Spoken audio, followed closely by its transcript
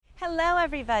Hello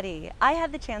everybody! I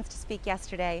had the chance to speak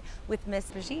yesterday with Miss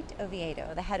Gigi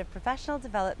Oviedo, the head of professional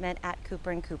development at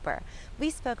Cooper & Cooper. We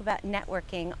spoke about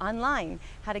networking online,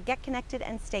 how to get connected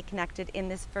and stay connected in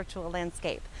this virtual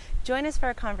landscape. Join us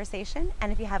for a conversation,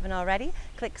 and if you haven't already,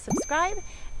 click subscribe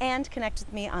and connect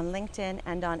with me on LinkedIn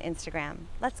and on Instagram.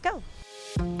 Let's go!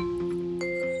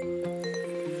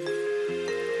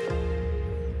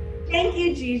 Thank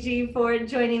you, Gigi, for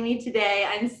joining me today.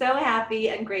 I'm so happy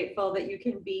and grateful that you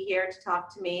can be here to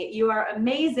talk to me. You are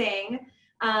amazing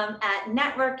at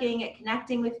networking, at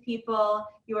connecting with people.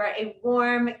 You are a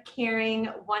warm, caring,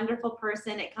 wonderful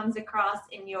person. It comes across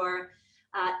in your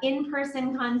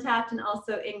in-person contact and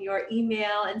also in your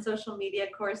email and social media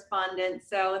correspondence.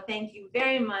 So thank you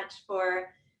very much for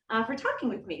talking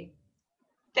with me.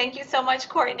 Thank you so much,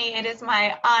 Courtney. It is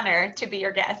my honor to be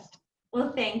your guest.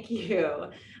 Well, thank you.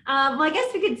 Well, I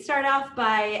guess we could start off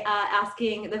by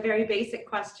asking the very basic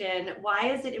question: why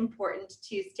is it important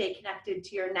to stay connected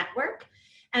to your network,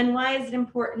 and why is it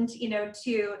important,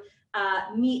 to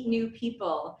meet new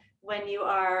people when you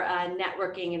are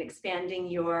networking and expanding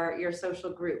your social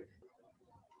group?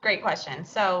 Great question.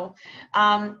 So,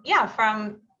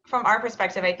 from our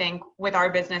perspective, I think with our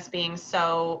business being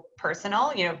so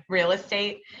personal, real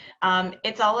estate,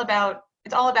 it's all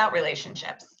about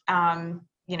relationships.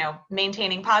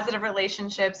 Maintaining positive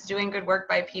relationships, doing good work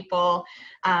by people,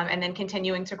 and then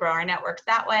continuing to grow our networks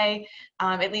that way.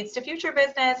 It leads to future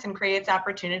business and creates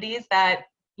opportunities that,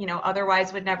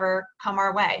 otherwise would never come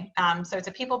our way. So it's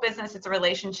a people business, it's a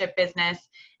relationship business,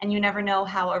 and you never know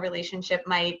how a relationship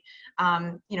might,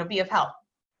 be of help.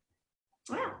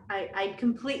 Well, I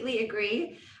completely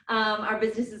agree. Our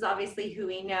business is obviously who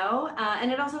we know,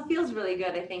 and it also feels really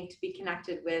good, I think, to be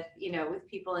connected with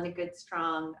people in a good,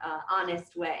 strong,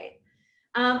 honest way.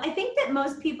 I think that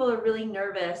most people are really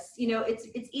nervous.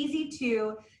 It's easy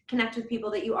to connect with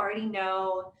people that you already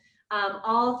know.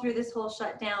 All through this whole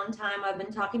shutdown time, I've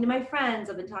been talking to my friends,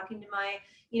 I've been talking to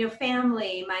my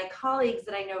family, my colleagues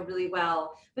that I know really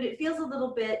well, but it feels a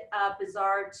little bit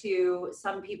bizarre to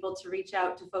some people to reach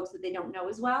out to folks that they don't know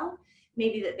as well,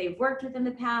 maybe that they've worked with in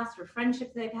the past or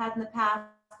friendships they've had in the past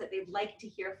that they'd like to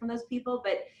hear from those people,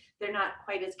 but they're not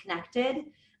quite as connected.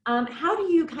 How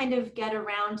do you kind of get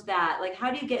around that? Like,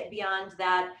 how do you get beyond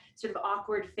that sort of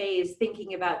awkward phase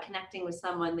thinking about connecting with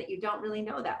someone that you don't really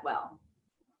know that well?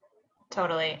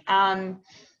 Totally. When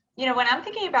I'm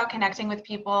thinking about connecting with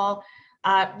people,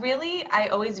 really, I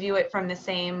always view it from the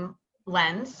same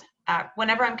lens.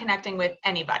 Whenever I'm connecting with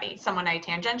anybody, someone I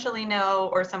tangentially know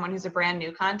or someone who's a brand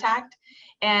new contact,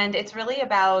 and it's really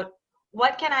about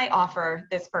what can I offer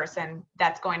this person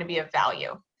that's going to be of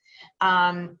value.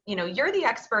 You're the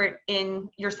expert in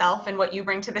yourself and what you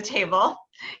bring to the table.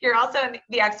 You're also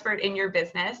the expert in your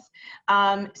business.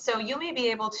 So you may be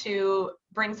able to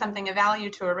bring something of value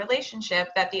to a relationship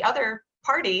that the other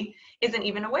party isn't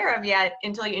even aware of yet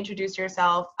until you introduce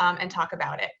yourself and talk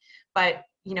about it. But,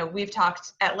 we've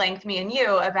talked at length, me and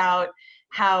you, about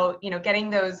how,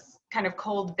 getting those kind of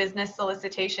cold business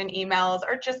solicitation emails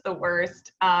are just the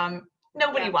worst.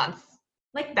 Nobody wants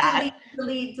like that.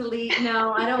 delete.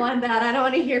 No, I don't want that. I don't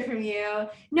want to hear from you.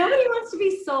 Nobody wants to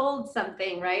be sold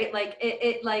something, right? Like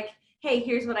it like, hey,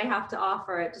 here's what I have to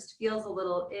offer. It just feels a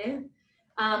little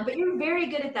but you're very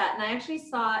good at that. And I actually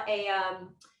saw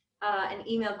an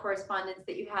email correspondence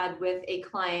that you had with a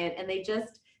client, and they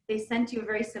sent you a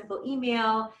very simple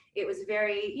email. It was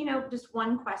very, just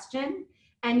one question.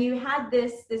 And you had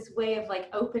this way of like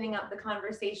opening up the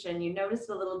conversation. You noticed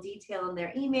a little detail in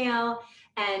their email,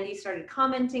 and you started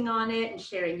commenting on it and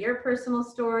sharing your personal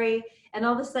story. And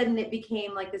all of a sudden it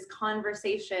became like this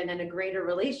conversation and a greater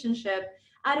relationship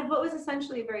out of what was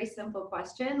essentially a very simple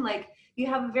question. Like, you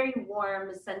have a very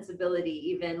warm sensibility,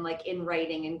 even like in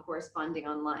writing and corresponding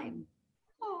online.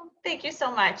 Oh, thank you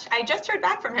so much. I just heard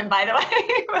back from him, by the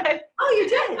way. But, oh, you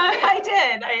did? I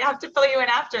did. I have to fill you in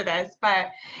after this, but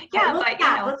yeah.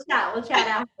 We'll chat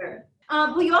after.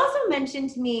 Well, you also mentioned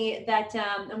to me that,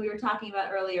 and we were talking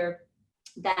about earlier,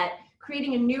 that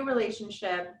creating a new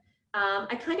relationship,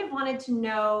 I kind of wanted to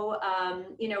know,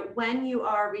 when you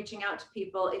are reaching out to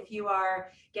people, if you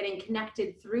are getting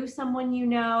connected through someone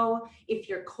if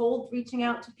you're cold reaching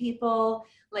out to people,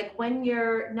 like when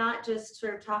you're not just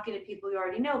sort of talking to people you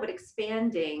already know, but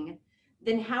expanding,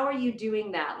 then how are you doing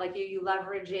that? Like, are you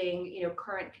leveraging,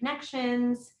 current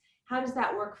connections? How does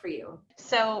that work for you?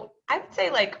 So I would say,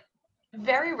 like,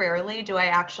 very rarely do I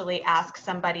actually ask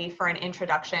somebody for an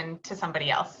introduction to somebody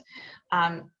else.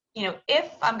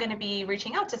 If I'm going to be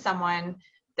reaching out to someone,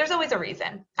 there's always a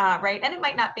reason, right? And it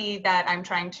might not be that I'm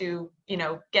trying to,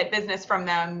 get business from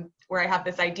them where I have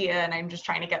this idea and I'm just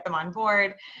trying to get them on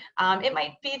board. It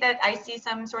might be that I see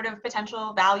some sort of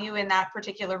potential value in that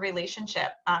particular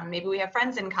relationship. Maybe we have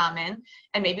friends in common,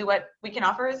 and maybe what we can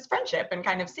offer is friendship, and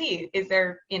kind of see, is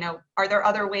there, are there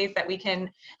other ways that we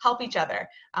can help each other?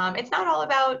 It's not all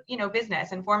about,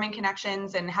 business and forming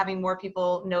connections and having more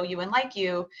people know you and like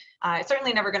you. It's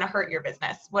certainly never going to hurt your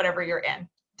business, whatever you're in.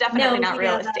 Definitely not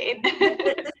real estate.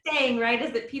 The saying, right,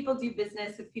 is that people do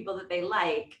business with people that they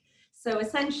like. So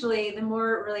essentially, the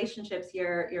more relationships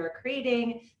you're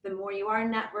creating, the more you are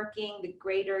networking, the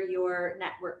greater your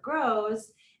network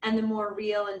grows, and the more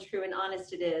real and true and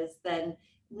honest it is, then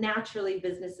naturally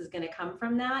business is going to come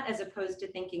from that, as opposed to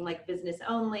thinking like business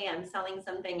only, I'm selling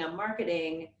something, I'm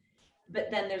marketing, but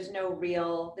then there's no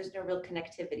real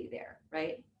connectivity there,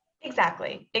 right?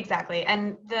 Exactly.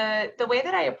 And the way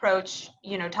that I approach,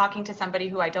 talking to somebody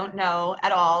who I don't know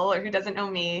at all or who doesn't know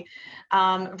me,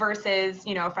 versus,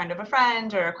 a friend of a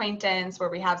friend or acquaintance where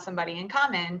we have somebody in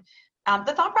common,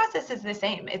 the thought process is the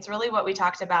same. It's really what we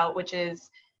talked about, which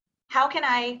is, how can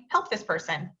I help this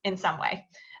person in some way?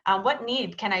 What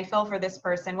need can I fill for this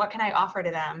person? What can I offer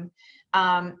to them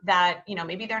that,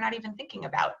 maybe they're not even thinking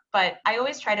about? But I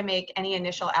always try to make any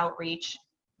initial outreach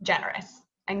generous.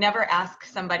 I never ask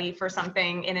somebody for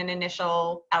something in an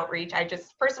initial outreach. I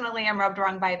just personally am rubbed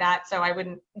wrong by that, so I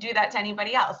wouldn't do that to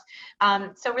anybody else.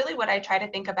 So really what I try to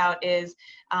think about is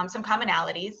some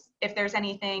commonalities. If there's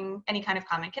any kind of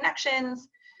common connections,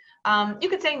 you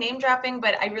could say name dropping,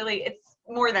 but it's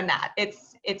more than that.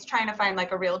 It's trying to find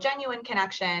like a real genuine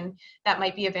connection that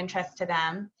might be of interest to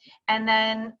them. And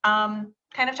then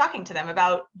kind of talking to them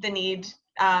about the need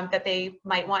that they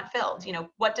might want filled.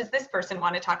 What does this person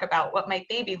want to talk about? What might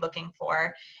they be looking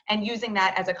for? And using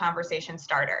that as a conversation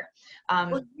starter.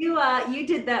 Well, you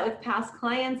did that with past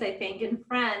clients, I think, and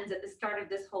friends at the start of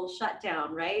this whole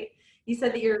shutdown, right? You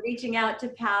said that you're reaching out to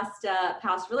past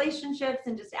relationships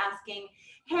and just asking,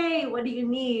 hey, what do you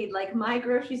need? Like, my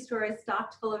grocery store is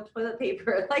stocked full of toilet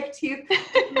paper. Like, do you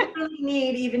really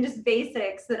need even just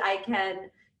basics that I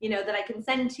can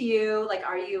send to you? Like,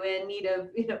 are you in need of,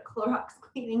 Clorox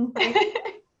cleaning? But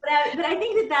I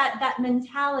think that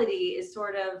mentality is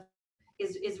sort of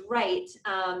is right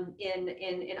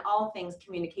in all things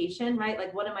communication, right?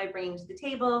 Like, what am I bringing to the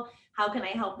table? How can I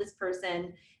help this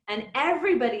person? And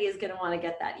everybody is going to want to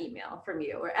get that email from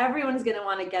you, or everyone's going to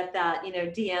want to get that,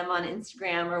 DM on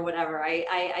Instagram or whatever.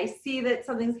 I see that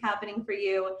something's happening for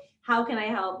you. How can I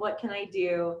help? What can I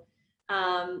do?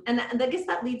 And I guess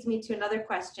that leads me to another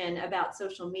question about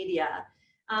social media.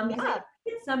 Because I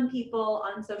think that some people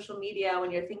on social media,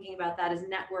 when you're thinking about that as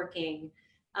networking,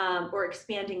 or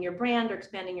expanding your brand or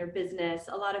expanding your business,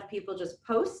 a lot of people just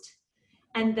post,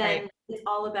 and then it's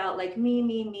all about like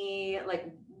me, like,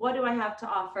 what do I have to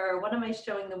offer? What am I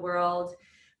showing the world?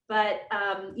 But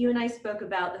you and I spoke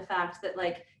about the fact that,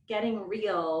 like, getting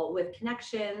real with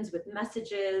connections, with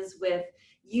messages, with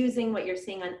using what you're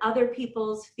seeing on other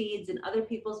people's feeds and other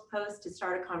people's posts to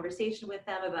start a conversation with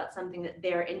them about something that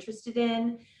they're interested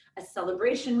in, a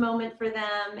celebration moment for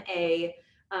them, a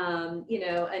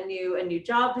new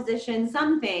job position,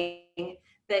 something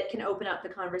that can open up the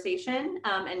conversation,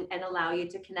 and allow you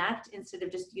to connect, instead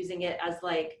of just using it as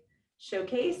like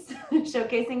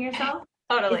showcasing yourself.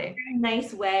 Totally. It's a very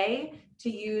nice way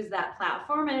to use that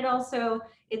platform. And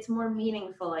it's more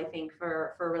meaningful, I think,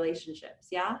 for relationships.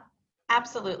 Yeah.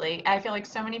 Absolutely. I feel like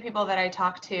so many people that I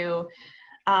talk to,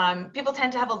 people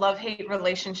tend to have a love-hate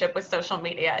relationship with social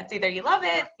media. It's either you love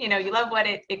it, you love what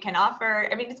it can offer.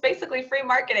 I mean, it's basically free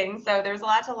marketing, so there's a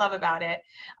lot to love about it.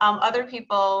 Other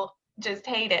people just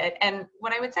hate it. And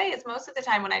what I would say is, most of the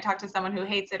time when I talk to someone who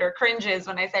hates it or cringes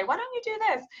when I say, why don't you do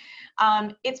this?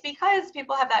 It's because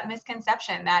people have that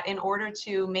misconception that in order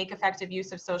to make effective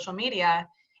use of social media,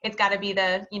 it's got to be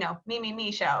the,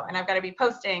 me show, and I've got to be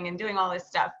posting and doing all this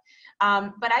stuff.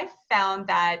 But I've found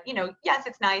that, yes,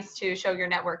 it's nice to show your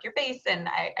network your face, and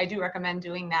I do recommend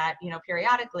doing that,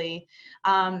 periodically.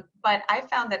 But I've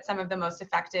found that some of the most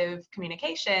effective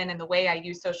communication and the way I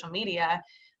use social media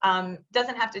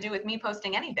doesn't have to do with me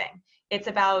posting anything. It's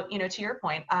about, to your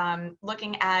point,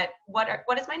 looking at what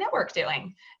is my network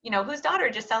doing? Whose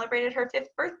daughter just celebrated her 5th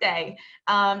birthday,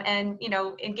 and,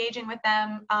 engaging with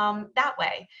them that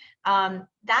way.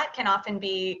 That can often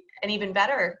be an even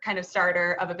better kind of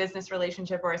starter of a business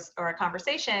relationship or a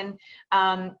conversation,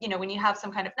 when you have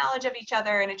some kind of knowledge of each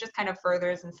other, and it just kind of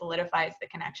furthers and solidifies the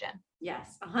connection.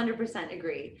 Yes, 100%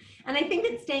 agree. And I think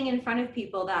that staying in front of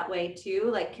people that way too,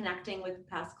 like connecting with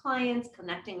past clients,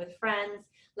 connecting with friends,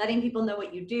 letting people know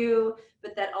what you do,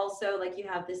 but that also, like, you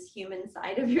have this human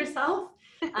side of yourself.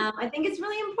 I think it's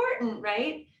really important,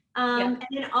 right? Yeah. And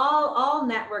in all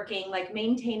networking, like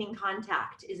maintaining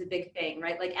contact is a big thing,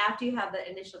 right? Like after you have that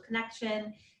initial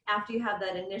connection, after you have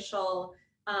that initial,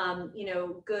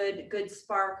 good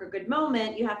spark or good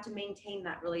moment, you have to maintain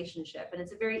that relationship. And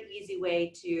it's a very easy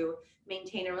way to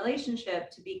maintain a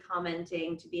relationship, to be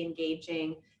commenting, to be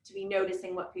engaging, to be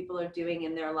noticing what people are doing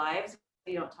in their lives.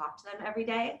 You don't talk to them every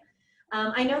day.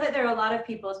 I know that there are a lot of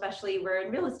people, especially we're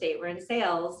in real estate, we're in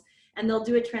sales, and they'll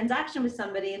do a transaction with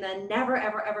somebody and then never,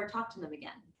 ever, ever talk to them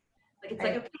again. Like it's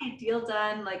like, Right. okay, deal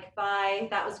done, like bye,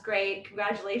 that was great,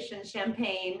 congratulations,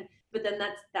 champagne, but then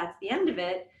that's the end of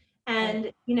it. Right.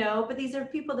 And but these are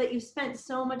people that you've spent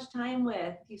so much time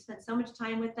with. You've spent so much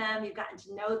time with them, you've gotten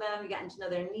to know them, you've gotten to know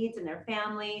their needs and their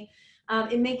family.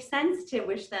 It makes sense to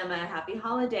wish them a happy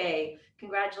holiday,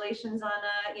 congratulations on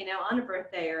a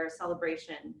birthday or a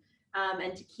celebration.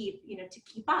 And to keep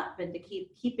up and to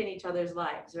keep in each other's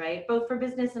lives, right? Both for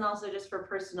business and also just for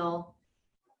personal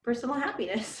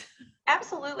happiness.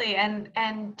 Absolutely.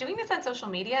 And doing this on social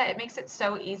media, it makes it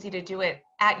so easy to do it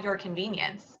at your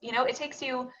convenience. It takes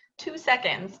you 2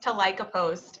 seconds to like a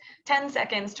post, 10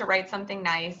 seconds to write something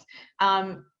nice.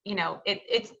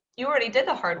 It's you already did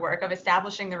the hard work of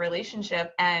establishing the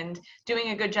relationship and doing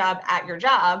a good job at your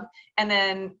job. And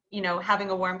then, having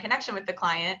a warm connection with the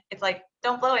client. It's like,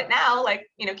 don't blow it now, like,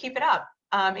 keep it up.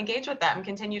 Engage with them,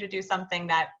 continue to do something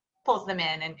that pulls them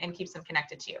in and keeps them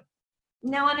connected to you.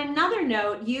 Now, on another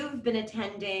note, you've been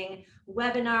attending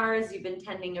webinars, you've been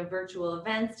attending virtual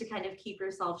events to kind of keep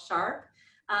yourself sharp,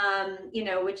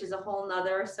 which is a whole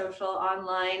nother social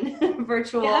online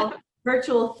Yeah.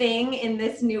 virtual thing in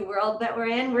this new world that we're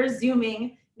in. We're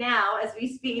Zooming now as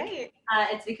we speak. Right.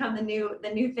 It's become the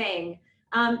new thing.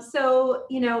 So,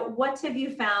 what have you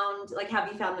found? Like,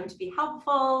 have you found them to be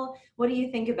helpful? What do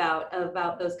you think about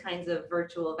those kinds of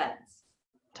virtual events?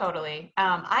 Totally.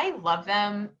 I love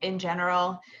them in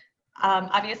general.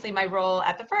 Obviously, my role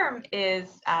at the firm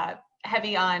is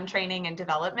heavy on training and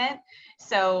development.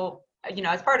 So,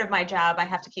 as part of my job, I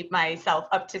have to keep myself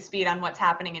up to speed on what's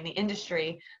happening in the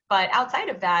industry. But outside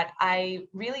of that, I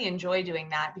really enjoy doing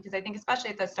that because I think,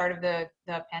 especially at the start of the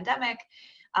pandemic,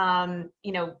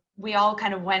 we all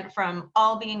kind of went from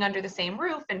all being under the same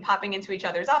roof and popping into each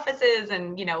other's offices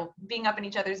and, being up in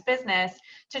each other's business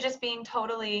to just being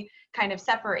totally kind of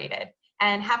separated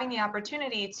and having the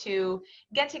opportunity to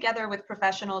get together with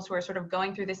professionals who are sort of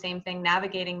going through the same thing,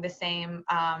 navigating the same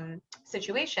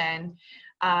situation,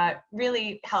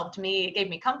 really helped me. It gave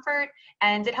me comfort,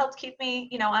 and it helped keep me,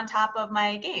 on top of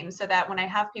my game, so that when I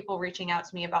have people reaching out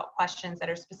to me about questions that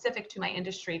are specific to my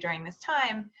industry during this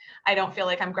time, I don't feel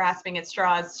like I'm grasping at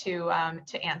straws to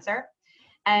answer.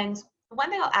 And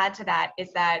one thing I'll add to that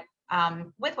is that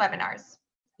with webinars,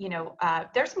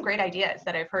 there's some great ideas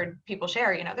that I've heard people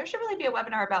share. There should really be a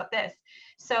webinar about this.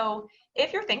 So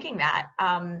if you're thinking that,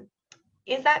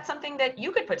 is that something that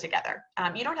you could put together?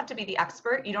 You don't have to be the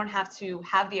expert. You don't have to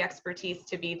have the expertise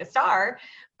to be the star,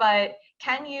 but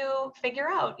can you figure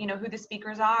out, who the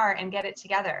speakers are and get it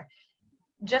together?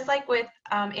 Just like with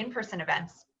in-person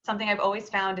events, something I've always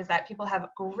found is that people have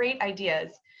great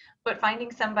ideas, but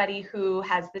finding somebody who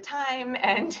has the time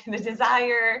and the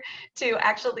desire to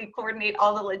actually coordinate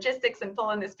all the logistics and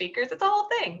pull in the speakers, it's a whole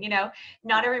thing.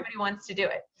 Not everybody wants to do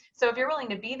it. So if you're willing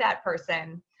to be that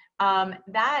person,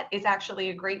 that is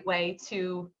actually a great way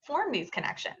to form these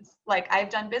connections. Like, I've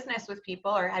done business with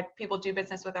people, or had people do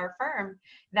business with our firm,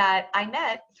 that I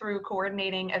met through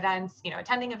coordinating events,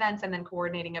 attending events and then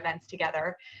coordinating events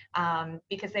together,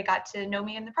 because they got to know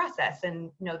me in the process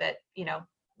and know that,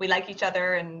 we like each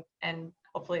other, and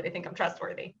hopefully they think I'm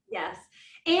trustworthy. Yes.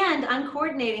 And on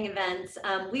coordinating events,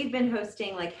 we've been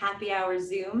hosting like happy hour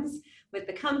Zooms with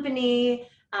the company.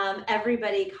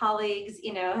 Everybody, colleagues,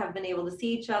 have been able to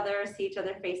see each other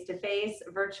face to face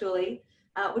virtually,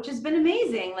 which has been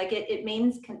amazing. Like it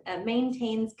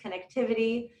maintains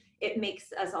connectivity. It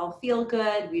makes us all feel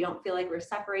good. We don't feel like we're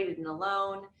separated and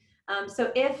alone.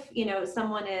 So if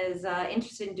someone is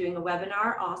interested in doing a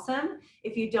webinar, awesome.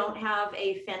 If you don't have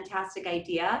a fantastic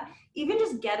idea, even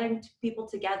just getting people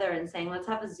together and saying, let's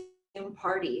have a Zoom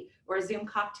party or a Zoom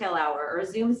cocktail hour or a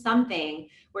Zoom something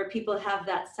where people have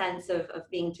that sense of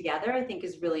being together, I think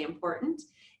is really important.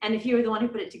 And if you were the one who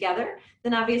put it together,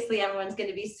 then obviously everyone's going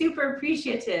to be super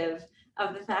appreciative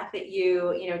of the fact that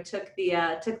you took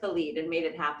the lead and made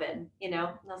it happen, and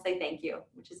they'll say thank you,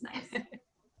 which is nice.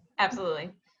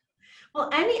 Absolutely. Well,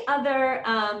 any other,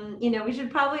 we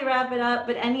should probably wrap it up,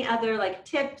 but any other like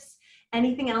tips,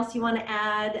 anything else you want to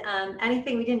add?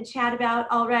 Anything we didn't chat about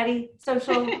already?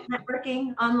 Social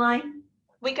networking online?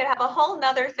 we could have a whole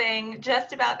nother thing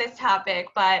just about this topic,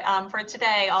 but for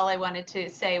today, all I wanted to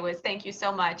say was thank you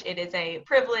so much. It is a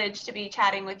privilege to be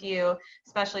chatting with you,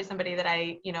 especially somebody that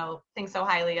I, think so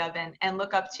highly of and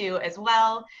look up to as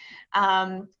well.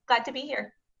 Glad to be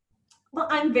here. Well,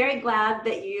 I'm very glad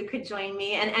that you could join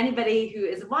me, and anybody who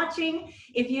is watching,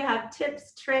 if you have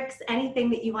tips, tricks, anything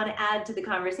that you want to add to the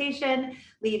conversation,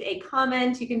 leave a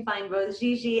comment. You can find both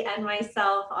Gigi and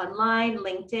myself online,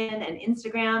 LinkedIn and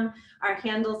Instagram. Our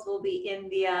handles will be in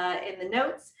the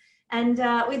notes, and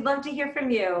we'd love to hear from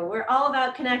you. We're all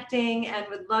about connecting and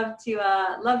would love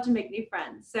to make new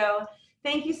friends. So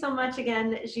thank you so much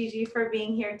again, Gigi, for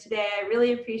being here today. I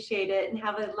really appreciate it, and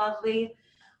have a lovely,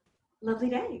 lovely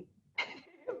day.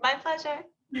 My pleasure.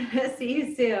 See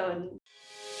you soon.